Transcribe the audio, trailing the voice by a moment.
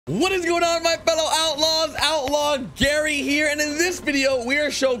What is going on, my fellow outlaws? Outlaw Gary here, and in this video we are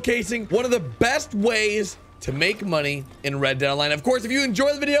showcasing one of the best ways to make money in Red Dead Online. Of course, if you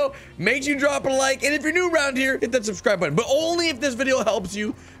enjoy the video, make sure you drop a like, and if you're new around here, hit that subscribe button, but only if this video helps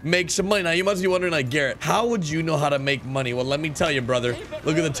you make some money. Now you must be wondering, like, Garrett, how would you know how to make money? Well, let me tell you, brother.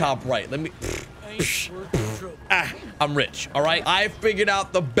 Look at the top right. Let me I'm rich. All right, I figured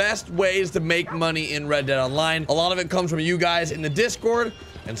out the best ways to make money in Red Dead Online. A lot of it comes from you guys in the Discord,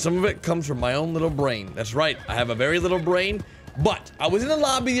 and some of it comes from my own little brain. That's right, I have a very little brain. But I was in the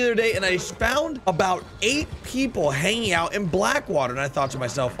lobby the other day and I found about 8 people hanging out in Blackwater, and I thought to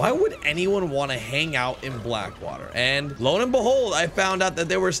myself, why would anyone want to hang out in Blackwater? And lo and behold, I found out that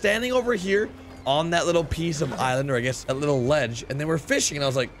they were standing over here on that little piece of island, or I guess a little ledge, and they were fishing. And I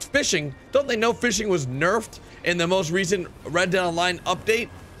was like, fishing? Don't they know fishing was nerfed in the most recent Red Dead Online update?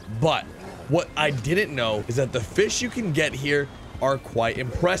 But what I didn't know is that the fish you can get here are quite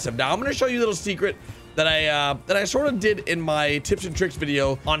impressive. Now I'm going to show you a little secret that I sort of did in my tips and tricks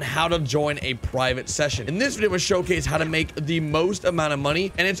video on how to join a private session. In this video, I'm going to showcase how to make the most amount of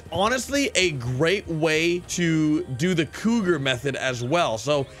money, and it's honestly a great way to do the Cougar method as well.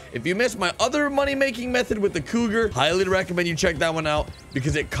 So if you missed my other money-making method with the Cougar, highly recommend you check that one out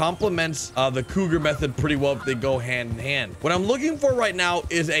because it complements the Cougar method pretty well if they go hand in hand. What I'm looking for right now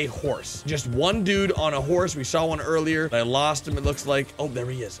is a horse. Just one dude on a horse. We saw one earlier. I lost him, it looks like. Oh, there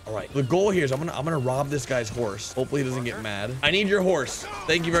he is. All right. The goal here is I'm gonna rob this guy's horse. Hopefully he doesn't get mad. I need your horse.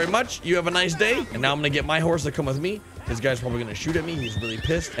 Thank you very much. You have a nice day. And now I'm gonna get my horse to come with me. This guy's probably gonna shoot at me. He's really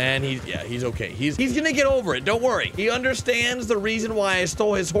pissed, and he's okay. He's gonna get over it. Don't worry. He understands the reason why I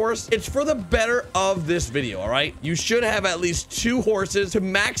stole his horse. It's for the better of this video. All right, you should have at least 2 horses to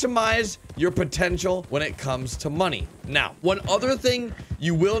maximize your potential when it comes to money. Now, one other thing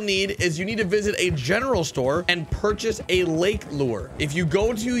you will need is you need to visit a general store and purchase a lake lure. If you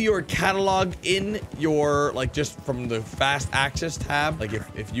go to your catalog in your, like, just from the fast access tab, like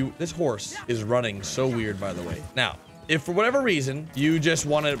if you, this horse is running so weird, by the way. Now, if for whatever reason you just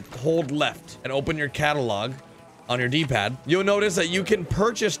want to hold left and open your catalog on your D-pad, you'll notice that you can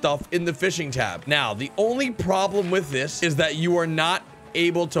purchase stuff in the fishing tab. Now, the only problem with this is that you are not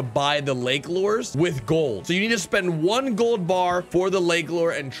able to buy the lake lures with gold. So you need to spend 1 gold bar for the lake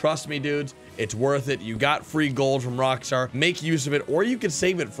lure, and trust me, dudes, it's worth it. You got free gold from Rockstar. Make use of it, or you could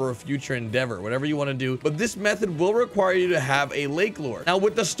save it for a future endeavor, whatever you want to do. But this method will require you to have a lake lure. Now,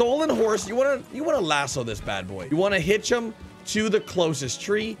 with the stolen horse, you want to lasso this bad boy. You want to hitch him to the closest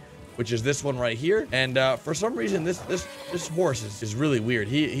tree, which is this one right here. And for some reason, this horse is really weird.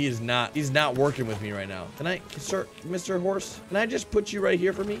 He's not working with me right now. Can I, sir, Mr. Horse, can I just put you right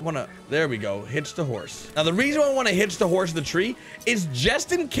here for me? There we go. Hitch the horse. Now, the reason I want to hitch the horse to the tree is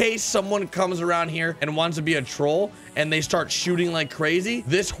just in case someone comes around here and wants to be a troll and they start shooting like crazy.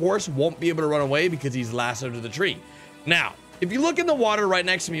 This horse won't be able to run away because he's lassoed to the tree. Now, if you look in the water right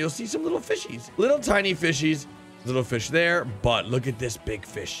next to me, you'll see some little fishies, little tiny fishies. Little fish there, but look at this big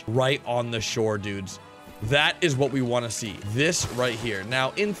fish right on the shore, dudes. That is what we want to see. This right here.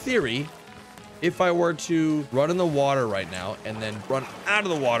 Now, in theory, if I were to run in the water right now and then run out of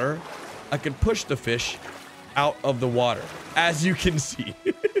the water, I could push the fish out of the water, as you can see.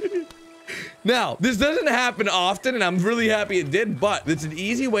 Now, this doesn't happen often, and I'm really happy it did, but it's an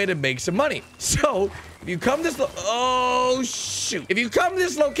easy way to make some money. So, if you come this, oh shoot. If you come to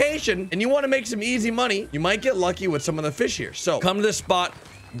this location and you want to make some easy money, you might get lucky with some of the fish here. So, come to this spot,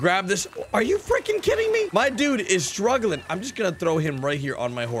 grab this. Are you freaking kidding me? My dude is struggling. I'm just gonna throw him right here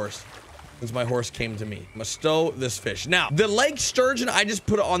on my horse, since my horse came to me. I'm gonna stow this fish. Now, the lake sturgeon I just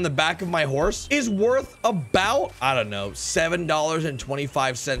put on the back of my horse is worth about, I don't know,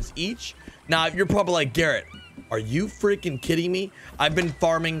 $7.25 each. Now, you're probably like, Garrett, are you freaking kidding me? I've been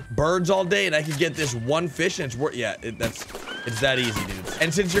farming birds all day and I could get this one fish and it's worth, yeah, it's that easy, dudes.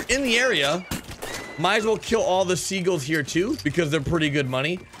 And since you're in the area, might as well kill all the seagulls here too, because they're pretty good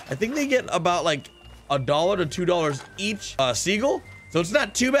money. I think they get about like $1 to $2 each seagull. So it's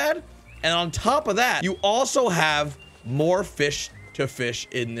not too bad. And on top of that, you also have more fish to fish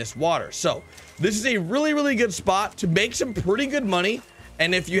in this water. So this is a really, really good spot to make some pretty good money.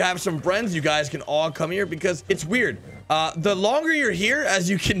 And if you have some friends, you guys can all come here because it's weird. The longer you're here, as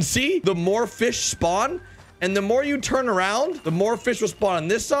you can see, the more fish spawn. And the more you turn around, the more fish will spawn on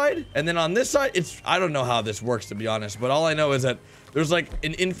this side. And then on this side, I don't know how this works, to be honest. But all I know is that there's like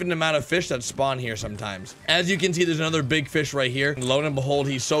an infinite amount of fish that spawn here sometimes. As you can see, there's another big fish right here. And lo and behold,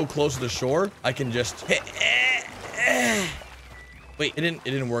 he's so close to the shore, I can just hit. Wait, it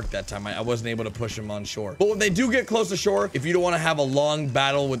didn't work that time. I wasn't able to push him on shore. But when they do get close to shore, if you don't want to have a long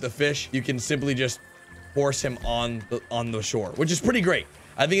battle with the fish, you can simply just force him on the shore, which is pretty great.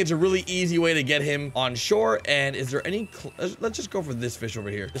 I think it's a really easy way to get him on shore. And is there any, let's just go for this fish over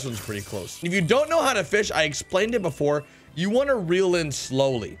here. This one's pretty close. If you don't know how to fish, I explained it before, you want to reel in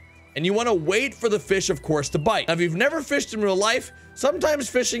slowly. And you want to wait for the fish, of course, to bite. Now, if you've never fished in real life, sometimes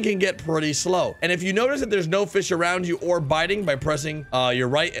fishing can get pretty slow. And if you notice that there's no fish around you or biting by pressing your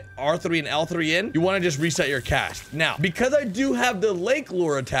right R3 and L3 in, you want to just reset your cast. Now, because I do have the lake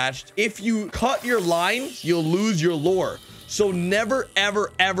lure attached, if you cut your line, you'll lose your lure. So never,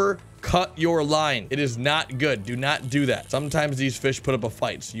 ever, ever cut your line. It is not good. Do not do that. Sometimes these fish put up a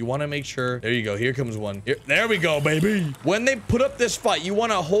fight, so you want to make sure. There you go. Here comes one. Here, there we go, baby. When they put up this fight, you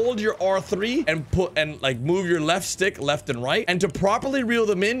want to hold your R3 and like move your left stick left and right. And to properly reel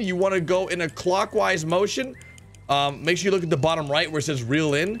them in, you want to go in a clockwise motion. Make sure you look at the bottom right where it says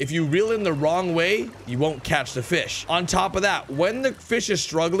reel in. If you reel in the wrong way, you won't catch the fish. On top of that, when the fish is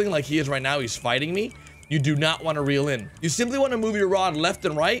struggling like he is right now, he's fighting me, you do not want to reel in. You simply want to move your rod left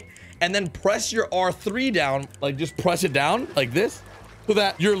and right and then press your R3 down, like just press it down like this so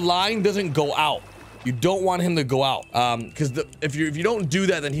that your line doesn't go out. You don't want him to go out because if you don't do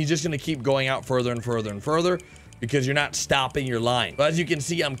that, then he's just going to keep going out further and further and further because you're not stopping your line. But as you can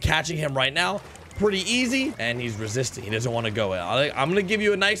see, I'm catching him right now. Pretty easy, and he's resisting. He doesn't want to go. I'm going to give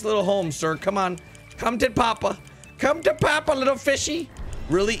you a nice little home, sir. Come on. Come to Papa. Come to Papa, little fishy.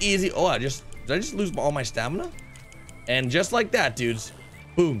 Really easy. Oh, did I just lose all my stamina? And just like that, dudes.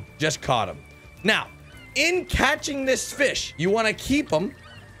 Boom, just caught him. Now, in catching this fish, you want to keep him.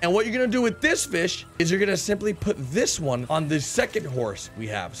 And what you're going to do with this fish is you're going to simply put this one on the second horse we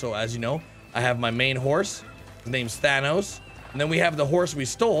have. So as you know, I have my main horse. His name's Thanos. And then we have the horse we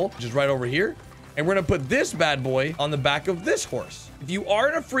stole, which is right over here. And we're going to put this bad boy on the back of this horse. If you are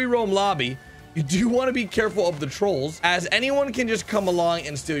in a free roam lobby, you do want to be careful of the trolls, as anyone can just come along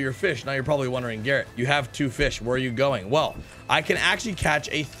and steal your fish. Now you're probably wondering, Garrett, you have 2 fish. Where are you going? Well, I can actually catch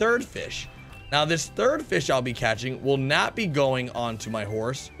a 3rd fish. Now this 3rd fish I'll be catching will not be going onto my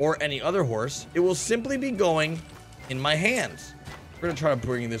horse or any other horse. It will simply be going in my hands. We're going to try to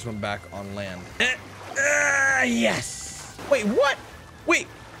bring this one back on land. Yes. Wait, what? Wait,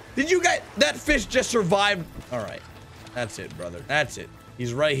 did you guys, that fish just survived? All right, that's it, brother. That's it.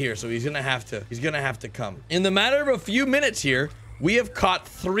 He's right here, so he's gonna have to come. In the matter of a few minutes here, we have caught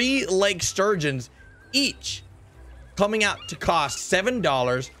 3 lake sturgeons each, coming out to cost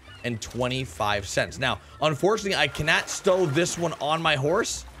 $7.25. Now, unfortunately, I cannot stow this one on my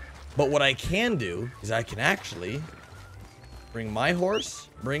horse, but what I can do is I can actually bring my horse,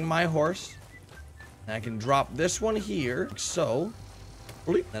 and I can drop this one here, like so.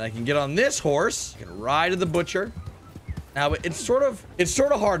 Then I can get on this horse, I can ride to the butcher. Now, it's sort of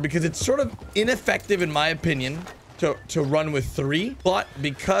hard because it's sort of ineffective, in my opinion, to run with 3. But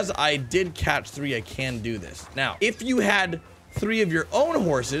because I did catch 3, I can do this. Now, if you had 3 of your own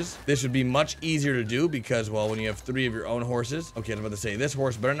horses, this would be much easier to do because, well, when you have 3 of your own horses, okay, I was about to say this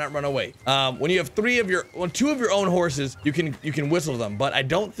horse better not run away. When you have 2 of your own horses, you can whistle them. But I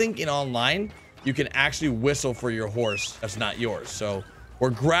don't think in online you can actually whistle for your horse that's not yours. So we're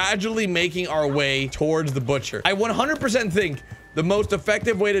gradually making our way towards the butcher. I 100% think the most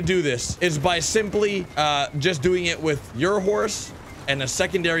effective way to do this is by simply just doing it with your horse and a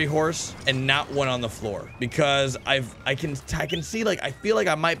secondary horse and not one on the floor, because I can see, like, I feel like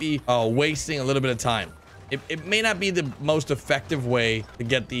I might be wasting a little bit of time. It may not be the most effective way to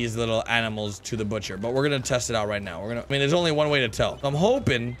get these little animals to the butcher, but we're gonna test it out right now. I mean, there's only one way to tell. I'm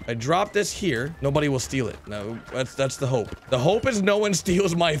hoping I drop this here, nobody will steal it. No, that's the hope. The hope is no one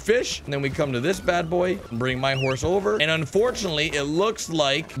steals my fish. And then we come to this bad boy and bring my horse over. And unfortunately, it looks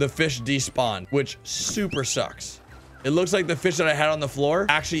like the fish despawned, which super sucks. It looks like the fish that I had on the floor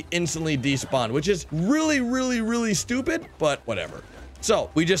actually instantly despawned, which is really, really, really stupid, but whatever.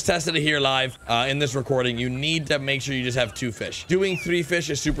 So we just tested it here live in this recording. You need to make sure you just have 2 fish. Doing 3 fish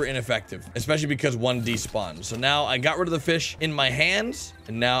is super ineffective, especially because 1 despawned. So now I got rid of the fish in my hands,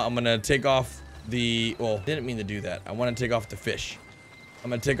 and now I'm gonna take off the, well, didn't mean to do that. I want to take off the fish. I'm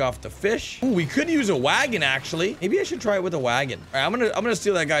gonna take off the fish. Ooh, we could use a wagon, actually. Maybe I should try it with a wagon. All right, I'm gonna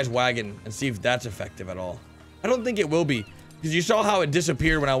steal that guy's wagon and see if that's effective at all. I don't think it will be, because you saw how it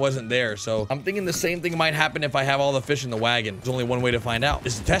disappeared when I wasn't there. So I'm thinking the same thing might happen if I have all the fish in the wagon. There's only one way to find out,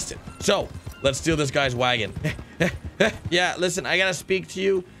 is to test it. So let's steal this guy's wagon. Yeah, listen, I gotta speak to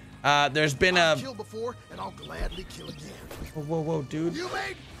you. There's been a... I've killed before, and I'll gladly kill again. Whoa, dude. You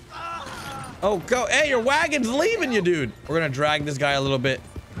made... Oh, go. Hey, your wagon's leaving you, dude. We're gonna drag this guy a little bit.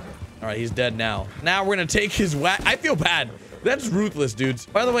 All right, he's dead now. Now we're gonna take his wagon. I feel bad. That's ruthless, dudes.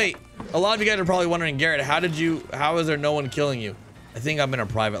 By the way, a lot of you guys are probably wondering, Garrett, how is there no one killing you? I think I'm in a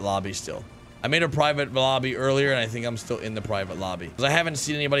private lobby still. I made a private lobby earlier, and I think I'm still in the private lobby because I haven't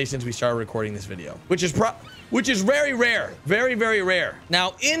seen anybody since we started recording this video, which is very rare. Very, very rare.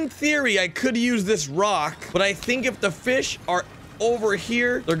 Now, in theory, I could use this rock, but I think if the fish are over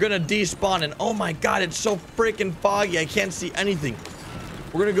here, they're gonna despawn. And oh my God, it's so freaking foggy. I can't see anything.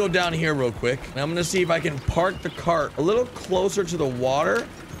 We're gonna go down here real quick, and I'm gonna see if I can park the cart a little closer to the water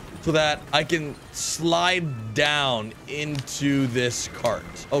so that I can slide down into this cart.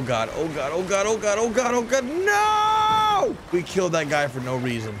 Oh God, oh God, oh God, oh God, oh God, oh God, no! We killed that guy for no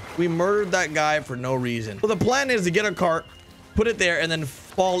reason. We murdered that guy for no reason. So the plan is to get a cart, put it there, and then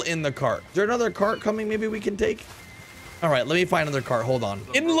fall in the cart. Is there another cart coming maybe we can take? All right, let me find another cart. Hold on.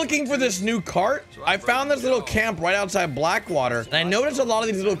 In looking for this new cart, I found this little camp right outside Blackwater, and I noticed a lot of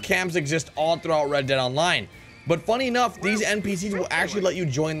these little camps exist all throughout Red Dead Online. But funny enough, these NPCs will actually let you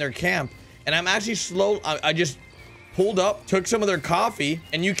join their camp, and I'm actually I just pulled up, took some of their coffee,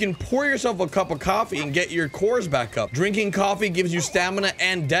 and you can pour yourself a cup of coffee and get your cores back up. Drinking coffee gives you stamina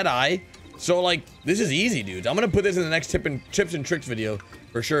and Deadeye. So like, this is easy, dudes. I'm gonna put this in the next tips and tricks video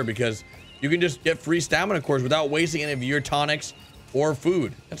for sure, because you can just get free stamina cores without wasting any of your tonics or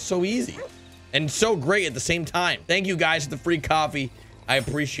food. That's so easy and so great at the same time. Thank you guys for the free coffee. I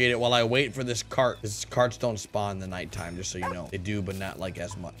appreciate it while I wait for this cart. These carts don't spawn in the nighttime, just so you know. They do, but not like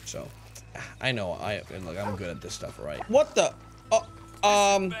as much. So I know look, I'm good at this stuff, right? What the?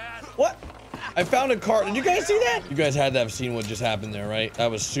 What? I found a cart. Did you guys see that? You guys had to have seen what just happened there, right? That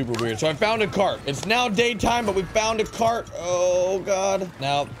was super weird. So I found a cart. It's now daytime, but we found a cart. Oh God.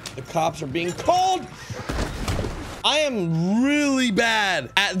 Now the cops are being called. I am really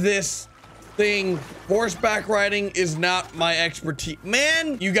bad at this thing. Horseback riding is not my expertise.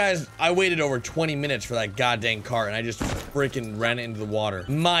 Man, you guys, I waited over 20 minutes for that goddamn cart, and I just freaking ran it into the water.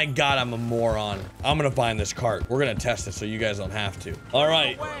 My God, I'm a moron. I'm gonna find this cart. We're gonna test it so you guys don't have to. All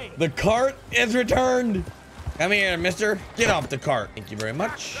right, the cart is returned. Come here, mister. Get off the cart. Thank you very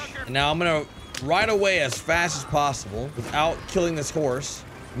much. And now I'm gonna ride away as fast as possible without killing this horse.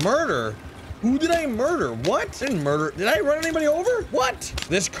 Murder? Who did I murder? What? Didn't murder. Did I run anybody over? What?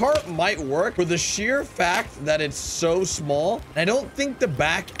 This cart might work for the sheer fact that it's so small. I don't think the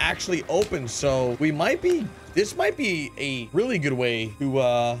back actually opens, so we might be, this might be a really good way to,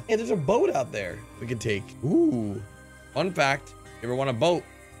 hey, there's a boat out there we could take. Ooh, fun fact, you ever want a boat?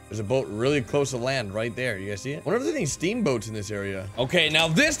 There's a boat really close to land right there. You guys see it? I wonder if there's any steamboats in this area. Okay, now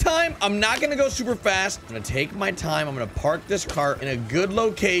this time, I'm not gonna go super fast. I'm gonna take my time. I'm gonna park this cart in a good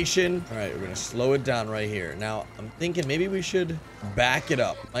location. All right, we're gonna slow it down right here. Now, I'm thinking maybe we should back it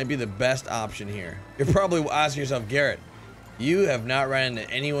up. Might be the best option here. You're probably asking yourself, Garrett, you have not ran into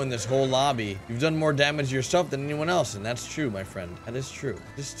anyone in this whole lobby. You've done more damage to yourself than anyone else, and that's true, my friend. That is true.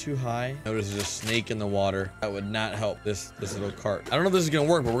 This is too high. Notice there's a snake in the water. That would not help this little cart. I don't know if this is gonna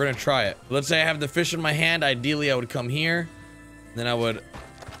work, but we're gonna try it. Let's say I have the fish in my hand. Ideally, I would come here. Then I would...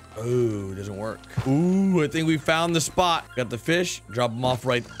 Oh, it doesn't work. Ooh, I think we found the spot. Got the fish. Drop them off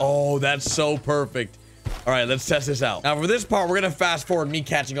right... Oh, that's so perfect. All right, let's test this out. Now, for this part, we're gonna fast forward me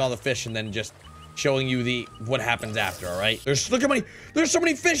catching all the fish and then just... showing you what happens after. All right, there's so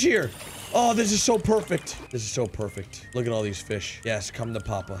many fish here. Oh, this is so perfect. This is so perfect. Look at all these fish. Yes, come to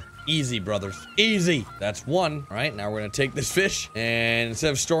Papa. Easy, brothers, easy. That's one. All right, now we're gonna take this fish, and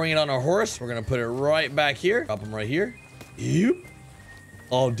instead of storing it on our horse, we're gonna put it right back here. Drop him right here. Yep.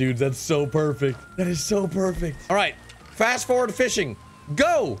 Oh, dude, that's so perfect. That is so perfect. All right, fast forward fishing.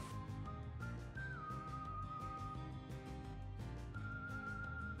 Go.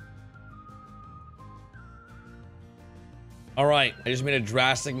 All right, I just made a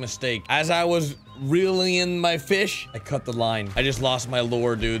drastic mistake. As I was reeling in my fish, I cut the line. I just lost my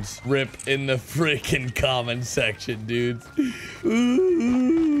lure, dudes. Rip in the freaking comment section, dudes.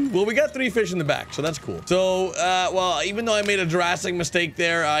 Ooh. Well, we got 3 fish in the back, so that's cool. So, well, even though I made a drastic mistake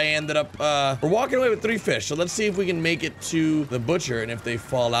there, I ended up, we're walking away with 3 fish. So let's see if we can make it to the butcher and if they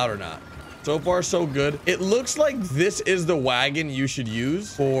fall out or not. So far, so good. It looks like this is the wagon you should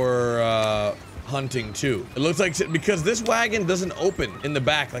use for, hunting too. It looks like, because this wagon doesn't open in the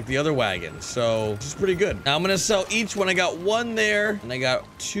back like the other wagons, so this is pretty good. Now I'm gonna sell each one. I got 1 there and I got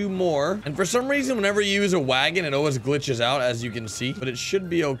 2 more, and for some reason whenever you use a wagon it always glitches out, as you can see, but it should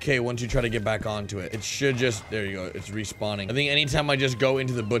be okay once you try to get back onto it. It should just, there you go, it's respawning. I think anytime I just go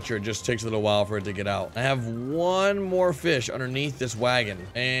into the butcher, it just takes a little while for it to get out. I have 1 more fish underneath this wagon,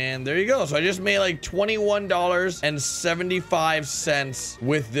 and there you go. So I just made like $21.75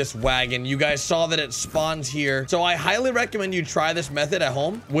 with this wagon. You guys saw saw that it spawns here. So I highly recommend you try this method at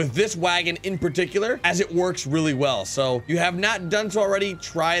home with this wagon in particular, as it works really well. So you have not done so already,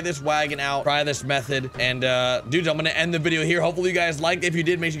 try this wagon out, try this method. And dudes, I'm gonna end the video here. Hopefully you guys liked. If you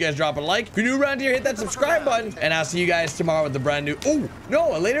did, make sure you guys drop a like. If you're new around here, hit that subscribe button, and I'll see you guys tomorrow with the brand new,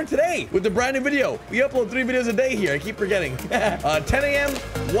 later today with the brand new video. We upload 3 videos a day here. I keep forgetting. 10 a.m.,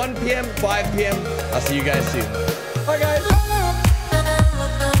 1 p.m., 5 p.m. I'll see you guys soon. Bye, guys.